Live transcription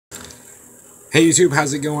Hey YouTube,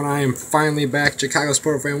 how's it going? I am finally back, Chicago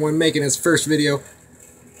Sport Fan 1, making his first video.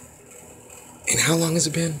 And how long has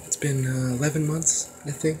it been? It's been 11 months,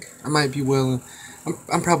 I think. I might be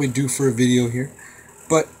I'm probably due for a video here.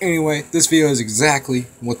 But anyway, this video is exactly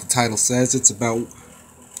what the title says. It's about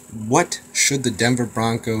what should the Denver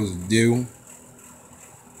Broncos do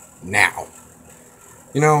now.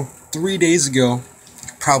 3 days ago,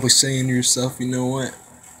 you're probably saying to yourself, you know what?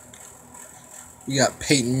 We got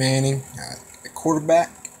Peyton Manning at quarterback.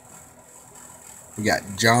 We got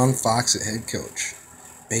John Fox at head coach.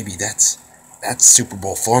 Baby, that's Super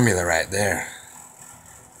Bowl formula right there.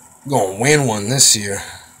 We're going to win one this year.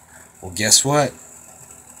 Well, guess what?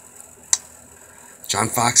 John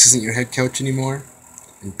Fox isn't your head coach anymore,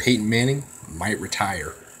 and Peyton Manning might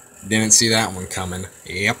retire. Didn't see that one coming.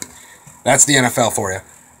 Yep. That's the NFL for you.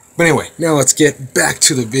 But anyway, now let's get back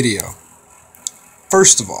to the video.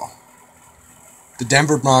 First of all, the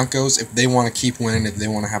Denver Broncos, if they want to keep winning, if they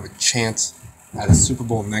want to have a chance at a Super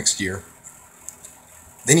Bowl next year,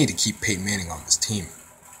 they need to keep Peyton Manning on this team.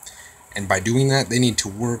 And by doing that, they need to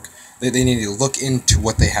look into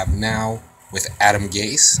what they have now with Adam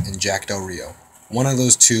Gase and Jack Del Rio. One of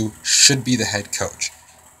those two should be the head coach.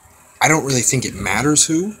 I don't really think it matters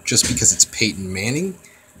who, just because it's Peyton Manning.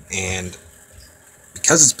 And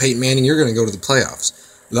because it's Peyton Manning, you're going to go to the playoffs.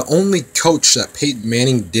 The only coach that Peyton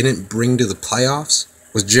Manning didn't bring to the playoffs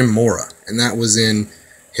was Jim Mora. And that was in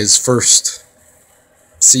his first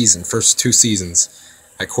two seasons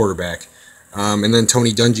at quarterback. And then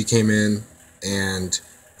Tony Dungy came in, and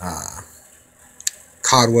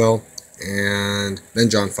Caldwell, and then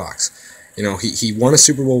John Fox. He won a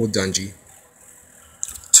Super Bowl with Dungy,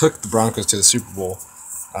 took the Broncos to the Super Bowl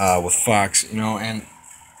with Fox, and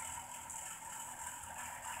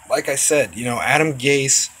like I said, Adam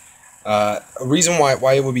Gase, a reason why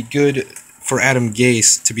it would be good for Adam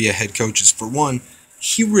Gase to be a head coach is, for one,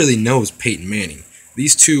 he really knows Peyton Manning.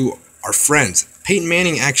 These two are friends. Peyton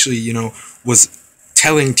Manning actually, was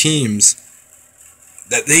telling teams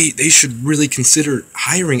that they should really consider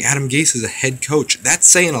hiring Adam Gase as a head coach. That's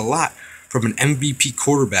saying a lot from an MVP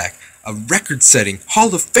quarterback, a record-setting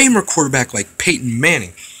Hall of Famer quarterback like Peyton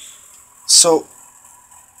Manning. So,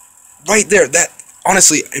 right there,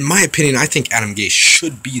 honestly, in my opinion, I think Adam Gase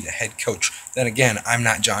should be the head coach. Then again, I'm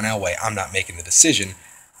not John Elway. I'm not making the decision.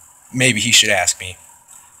 Maybe he should ask me.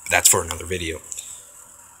 But that's for another video.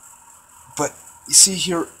 But you see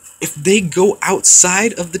here, if they go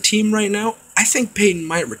outside of the team right now, I think Peyton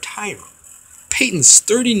might retire. Peyton's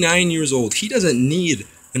 39 years old. He doesn't need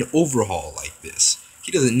an overhaul like this.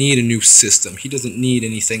 He doesn't need a new system. He doesn't need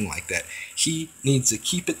anything like that. He needs to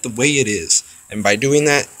keep it the way it is. And by doing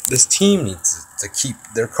that, this team needs to keep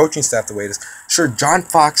their coaching staff the way it is. Sure, John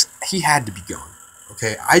Fox, he had to be gone.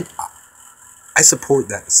 Okay, I support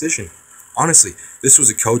that decision. Honestly, this was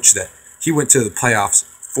a coach that he went to the playoffs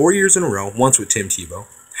 4 years in a row, once with Tim Tebow.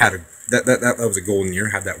 That was a golden year,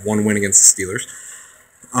 had that one win against the Steelers.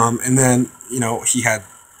 And then,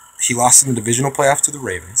 he lost in the divisional playoffs to the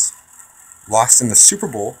Ravens, lost in the Super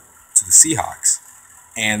Bowl to the Seahawks,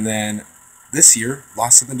 and then this year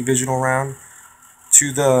lost in the divisional round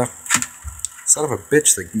to the son of a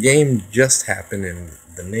bitch. The game just happened and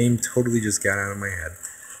the name totally just got out of my head.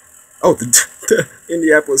 Oh, the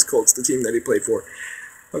Indianapolis Colts, the team that he played for.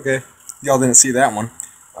 Okay, y'all didn't see that one.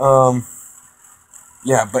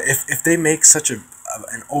 Yeah, but if they make such an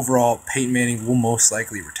overall, Peyton Manning will most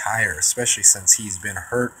likely retire, especially since he's been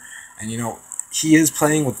hurt. And, he is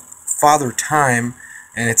playing with Father Time,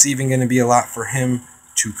 and it's even going to be a lot for him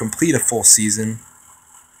to complete a full season.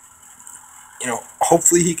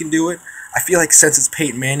 Hopefully he can do it. I feel like since it's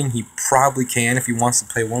Peyton Manning, he probably can if he wants to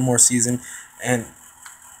play one more season. And,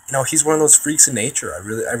 he's one of those freaks of nature. I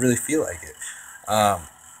really feel like it.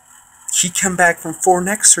 He came back from 4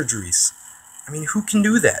 neck surgeries. I mean, who can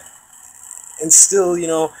do that? And still,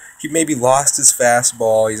 he maybe lost his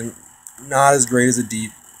fastball. He's not as great as a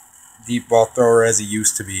deep ball thrower as he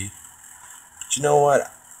used to be. But you know what?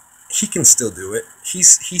 He can still do it. He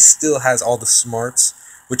still has all the smarts,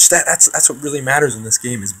 which that's what really matters in this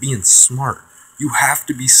game, is being smart. You have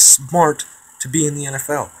to be smart to be in the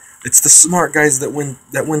NFL. It's the smart guys that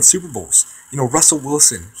win Super Bowls. Russell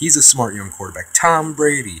Wilson, he's a smart young quarterback. Tom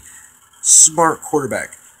Brady, smart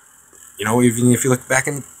quarterback. Even if you look back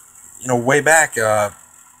way back, John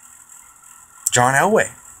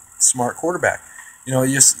Elway, smart quarterback.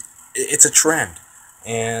 It's a trend.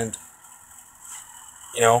 And,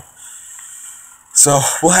 so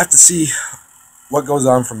we'll have to see what goes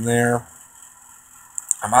on from there.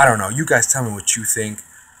 I don't know. You guys tell me what you think.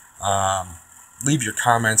 Leave your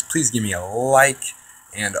comments. Please give me a like.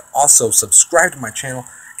 And also subscribe to my channel.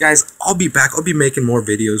 Guys, I'll be back. I'll be making more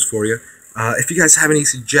videos for you. If you guys have any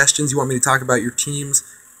suggestions you want me to talk about your teams,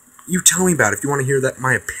 you tell me about it if you want to hear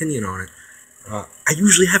my opinion on it. I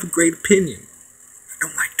usually have a great opinion. I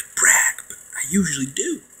don't like to brag, but I usually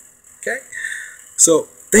do. Okay? So,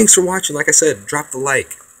 thanks for watching. Like I said, drop the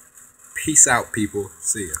like. Peace out, people.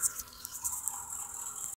 See ya.